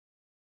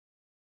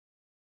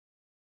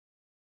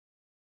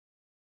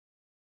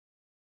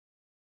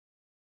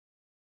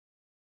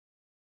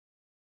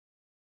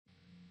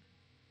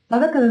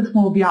Sada kada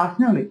smo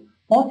objasnili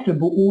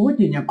potrebu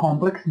uvođenja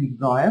kompleksnih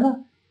brojeva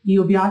i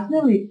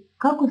objasnili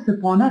kako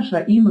se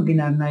ponaša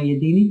imaginarna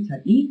jedinica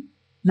i,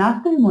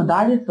 nastavimo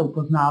dalje sa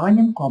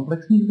upoznavanjem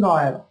kompleksnih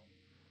brojeva.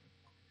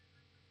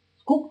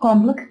 Skup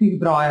kompleksnih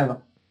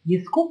brojeva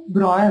je skup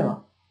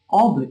brojeva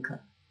oblika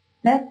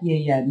set je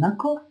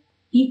jednako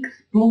x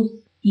plus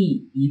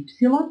i y,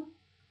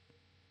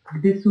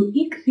 gde su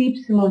x i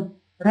y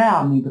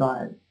realni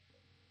brojevi,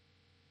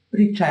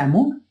 pri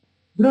čemu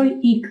broj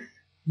x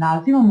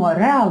nazivamo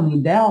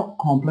realni deo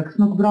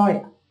kompleksnog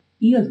broja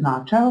i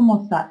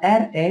označavamo sa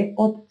RE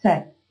od C.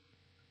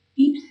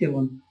 Y,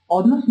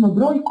 odnosno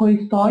broj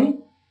koji stoji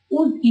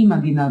uz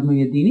imaginarnu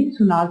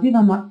jedinicu,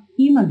 nazivamo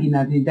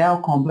imaginarni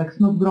deo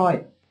kompleksnog broja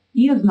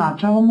i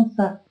označavamo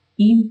sa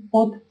im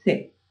od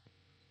C.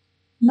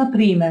 Na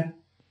primer,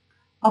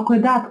 ako je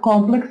dat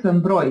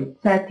kompleksan broj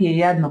set je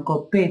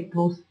jednako 5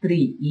 plus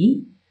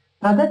 3i,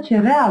 tada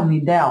će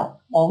realni deo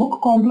ovog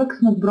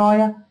kompleksnog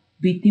broja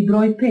biti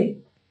broj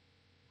 5,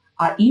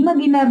 a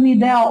imaginarni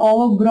deo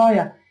ovog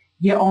broja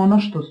je ono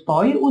što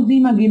stoji uz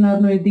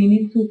imaginarnu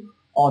jedinicu,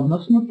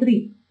 odnosno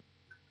 3.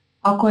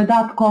 Ako je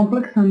dat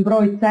kompleksan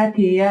broj set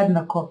je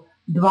jednako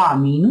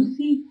 2 minus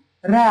i,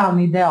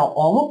 realni deo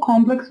ovog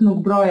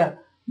kompleksnog broja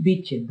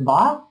bit će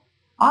 2,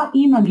 a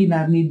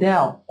imaginarni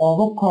deo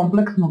ovog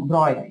kompleksnog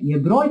broja je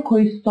broj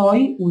koji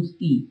stoji uz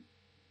i.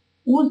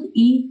 Uz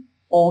i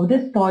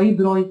ovde stoji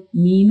broj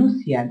minus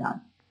 1.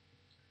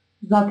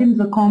 Zatim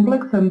za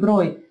kompleksan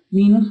broj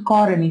minus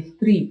koren iz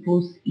 3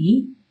 plus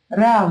i,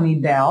 realni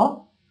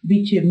deo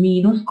bit će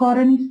minus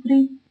koren iz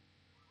 3,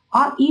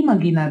 a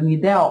imaginarni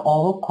deo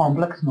ovog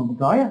kompleksnog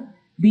broja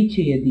bit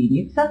će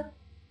jedinica,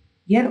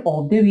 jer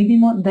ovde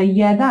vidimo da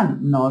 1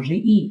 množi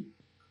i.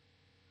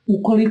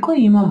 Ukoliko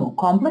imamo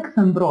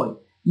kompleksan broj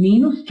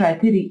minus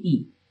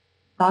 4i,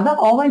 tada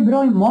ovaj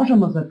broj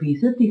možemo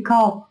zapisati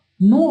kao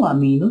 0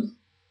 minus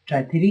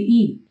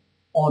 4i,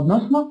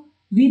 odnosno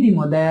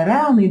vidimo da je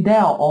realni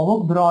deo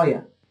ovog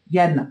broja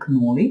jednak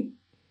 0,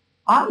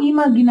 a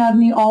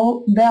imaginarni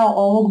deo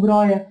ovog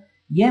broja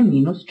je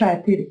minus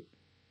 4.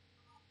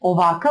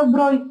 Ovakav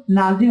broj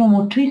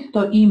nazivamo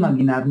čisto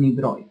imaginarni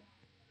broj.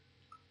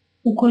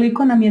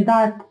 Ukoliko nam je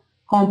dat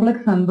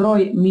kompleksan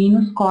broj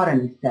minus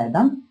koren iz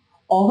 7,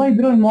 ovaj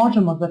broj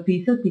možemo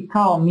zapisati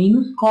kao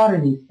minus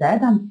koren iz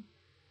 7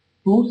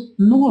 plus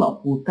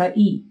 0 puta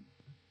i.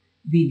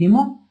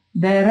 Vidimo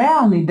da je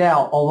realni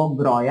deo ovog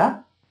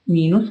broja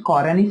minus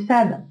koren iz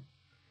 7.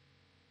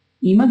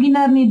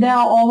 Imaginarni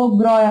deo ovog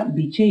broja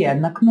bit će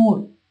jednak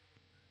 0.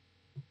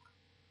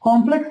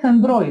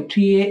 Kompleksan broj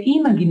čiji je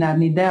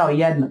imaginarni deo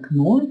jednak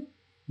 0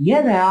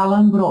 je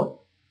realan broj.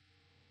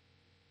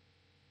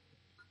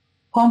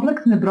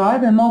 Kompleksne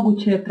brojeve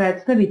moguće je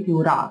predstaviti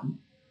u ravni.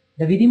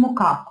 Da vidimo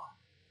kako.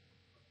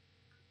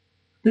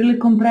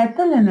 Prilikom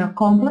predstavljanja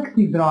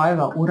kompleksnih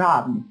brojeva u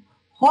ravni,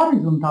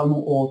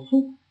 horizontalnu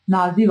osu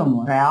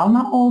nazivamo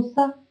realna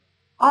osa,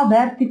 a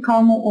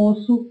vertikalnu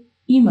osu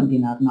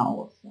imaginarna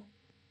osa.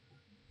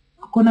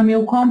 Ako nam je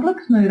u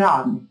kompleksnoj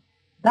ravni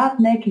dat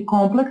neki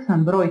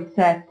kompleksan broj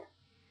set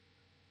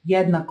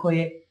jednako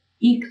je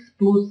x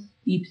plus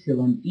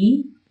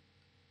yi,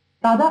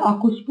 tada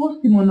ako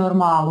spustimo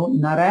normalu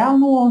na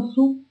realnu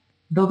osu,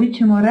 dobit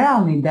ćemo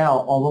realni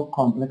deo ovog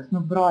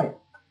kompleksnog broja,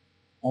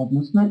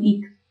 odnosno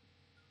x.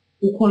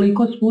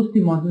 Ukoliko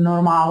spustimo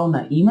normalu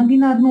na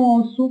imaginarnu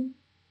osu,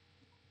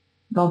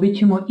 dobit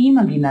ćemo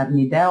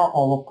imaginarni deo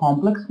ovog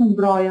kompleksnog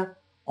broja,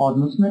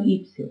 odnosno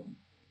y.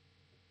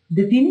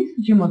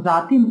 Definisat ćemo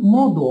zatim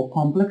moduo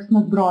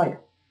kompleksnog broja,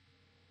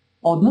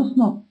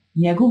 odnosno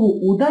njegovu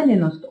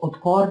udaljenost od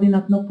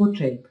koordinatnog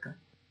početka.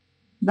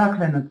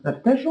 Dakle, na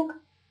crtežu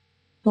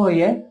to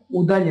je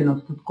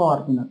udaljenost od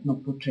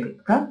koordinatnog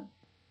početka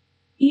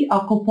i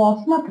ako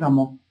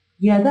posmatramo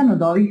jedan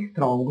od ovih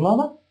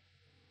trouglova,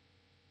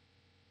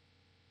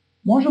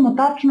 možemo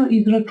tačno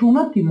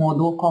izračunati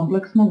moduo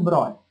kompleksnog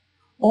broja.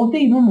 Ovde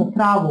imamo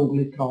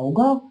pravougli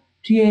trougao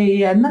čija je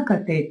jedna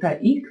kateta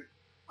x,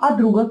 a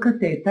druga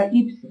kateta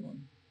y.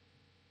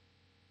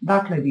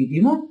 Dakle,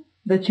 vidimo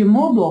da će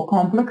moduo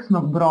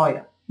kompleksnog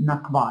broja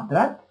na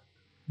kvadrat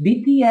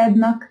biti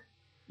jednak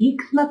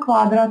x na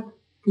kvadrat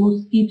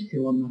plus y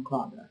na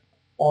kvadrat.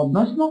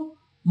 Odnosno,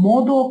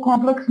 moduo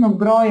kompleksnog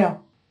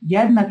broja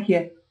jednak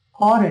je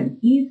koren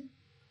iz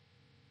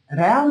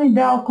realni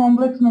deo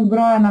kompleksnog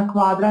broja na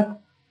kvadrat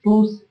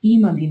plus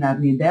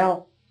imaginarni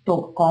deo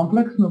tog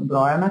kompleksnog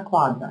broja na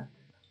kvadrat.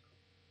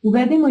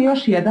 Uvedimo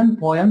još jedan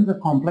pojam za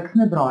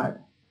kompleksne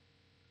brojeve.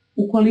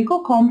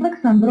 Ukoliko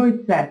kompleksan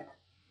broj set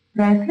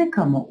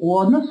preslikamo u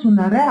odnosu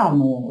na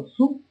realnu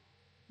osu,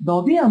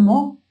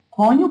 dobijamo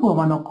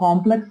konjugovano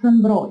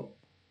kompleksan broj.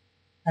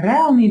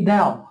 Realni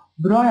deo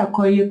broja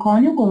koji je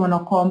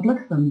konjugovano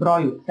kompleksan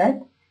broju set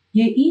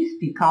je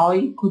isti kao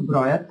i kod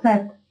broja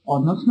set,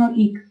 odnosno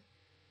x.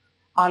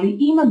 Ali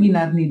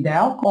imaginarni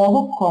deo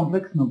ovog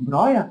kompleksnog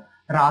broja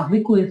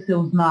razlikuje se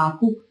u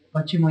znaku,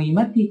 pa ćemo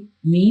imati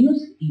minus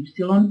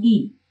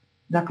yi.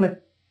 Dakle,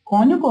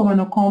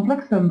 konjugovano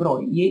kompleksan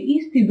broj je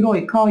isti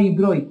broj kao i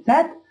broj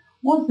set,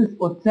 on se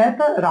od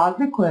seta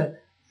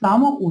razlikuje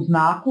samo u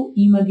znaku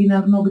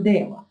imaginarnog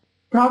dela.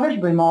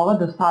 Provežbajmo ova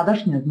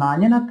dosadašnja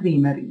znanja na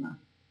primerima.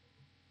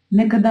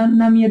 Nekada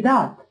nam je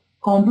dat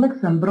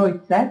kompleksan broj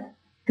C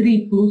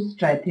 3 plus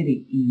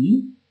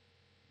 4i,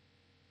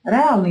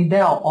 realni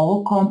deo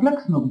ovog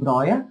kompleksnog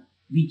broja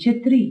biće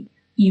 3,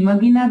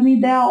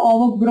 imaginarni deo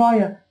ovog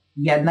broja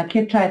jednak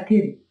je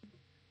 4.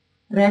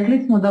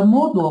 Rekli smo da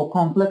moduo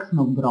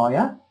kompleksnog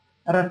broja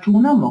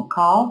računamo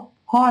kao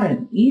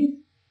koren iz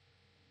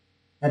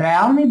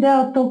realni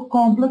deo tog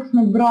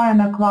kompleksnog broja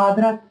na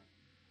kvadrat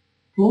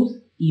plus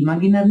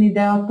imaginarni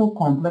deo tog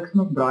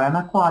kompleksnog broja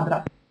na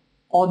kvadrat.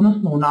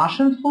 Odnosno u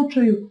našem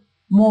slučaju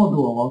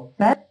moduo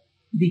C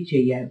biće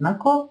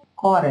jednako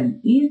koren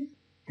iz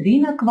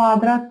 3 na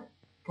kvadrat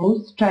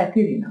plus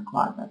 4 na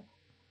kvadrat.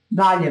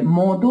 Dalje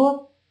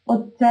moduo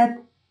od C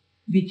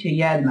biće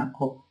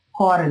jednako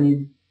koren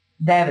iz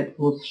 9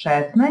 plus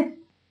 16,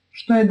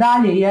 što je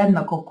dalje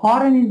jednako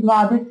koren iz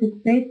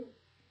 25.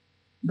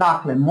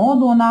 Dakle,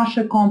 moduo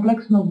našeg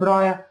kompleksnog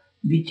broja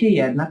biće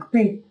jednak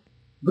 5.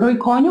 Broj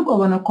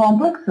konjugovano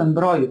kompleksan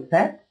broju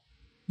C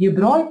je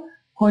broj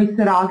koji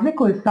se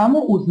razlikuje samo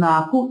u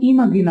znaku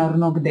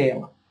imaginarnog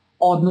dela,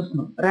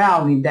 odnosno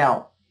realni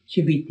deo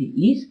će biti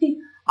isti,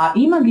 a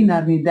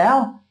imaginarni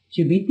deo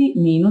će biti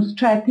minus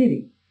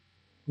 4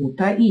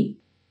 puta i.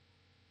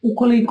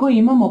 Ukoliko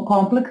imamo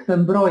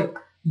kompleksan broj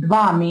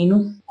 2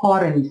 minus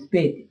koren iz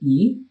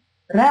 5i,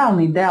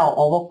 realni deo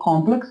ovog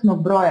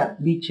kompleksnog broja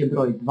biće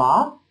broj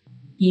 2,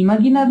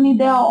 imaginarni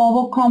deo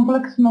ovog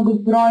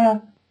kompleksnog broja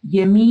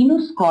je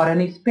minus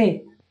koren iz 5.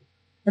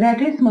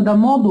 Rekli smo da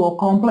moduo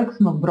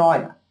kompleksnog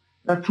broja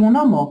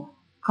računamo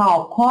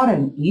kao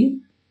koren iz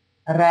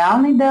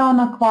realni deo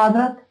na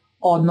kvadrat,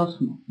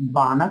 odnosno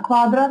 2 na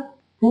kvadrat,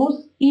 plus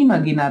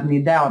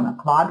imaginarni deo na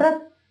kvadrat,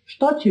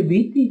 što će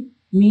biti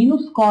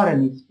minus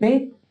koren iz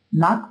 5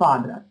 na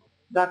kvadrat.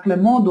 Dakle,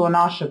 moduo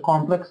našeg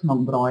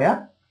kompleksnog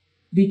broja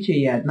biće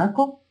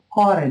jednako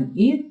koren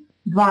iz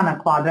 2 na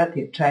kvadrat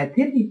je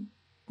 4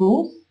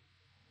 plus,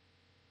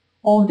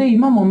 ovdje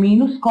imamo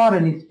minus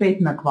koren iz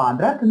 5 na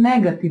kvadrat,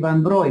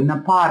 negativan broj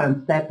na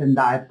paran stepen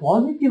daje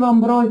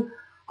pozitivan broj,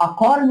 a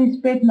koren iz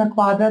 5 na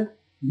kvadrat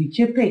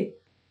biće 5.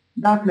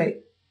 Dakle,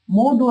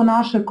 moduo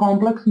našeg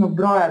kompleksnog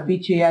broja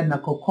biće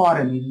jednako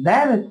koren iz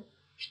 9,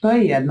 što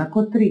je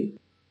jednako 3.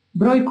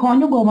 Broj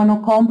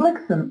konjugovano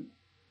kompleksan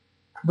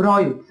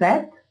broju C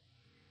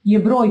je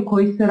broj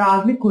koji se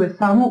razlikuje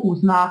samo u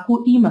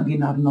znaku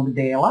imaginarnog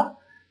dela,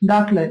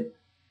 dakle,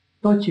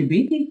 to će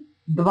biti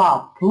 2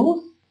 plus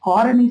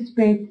koren iz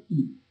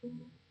 5i.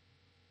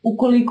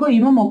 Ukoliko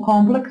imamo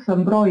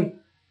kompleksan broj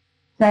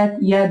C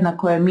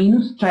jednako je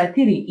minus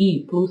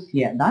 4i plus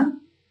 1,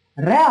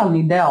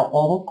 realni deo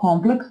ovog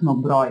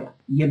kompleksnog broja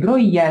je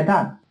broj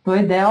 1, to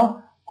je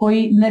deo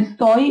koji ne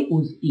stoji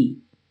uz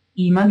i.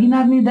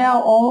 Imaginarni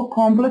deo ovog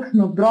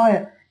kompleksnog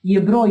broja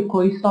je broj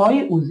koji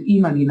stoji uz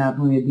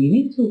imaginarnu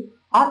jedinicu,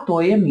 a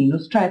to je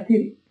minus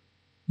 4.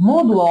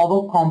 Modulo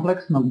ovog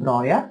kompleksnog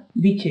broja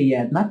biće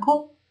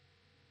jednako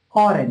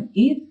koren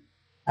iz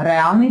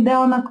realni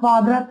deo na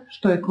kvadrat,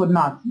 što je kod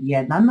nas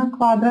 1 na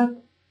kvadrat,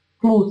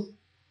 plus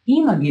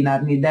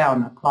imaginarni deo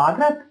na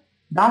kvadrat,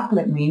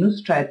 dakle minus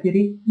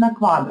 4 na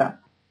kvadrat.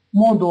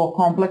 Modulo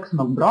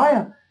kompleksnog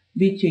broja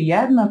biće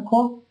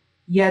jednako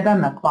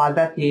 1 na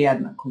kvadrat je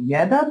jednako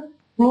 1,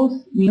 plus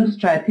minus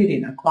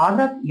 4 na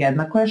kvadrat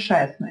jednako je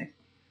 16.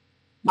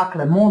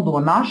 Dakle, modulo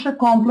našeg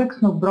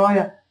kompleksnog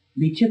broja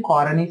biće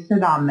koren iz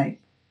 17.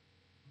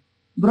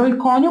 Broj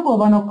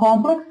konjugovano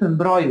kompleksan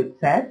broju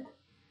C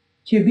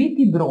će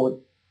biti broj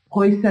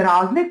koji se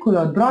razlikuje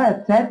od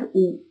broja C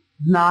u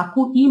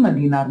znaku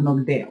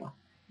imaginarnog dela.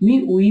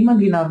 Mi u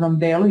imaginarnom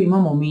delu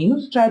imamo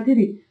minus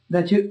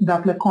 4,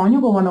 dakle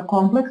konjugovano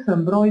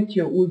kompleksan broj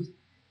će uz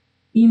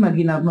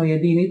imaginarnu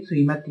jedinicu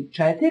imati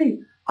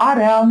 4, a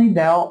realni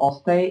deo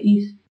ostaje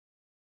isti.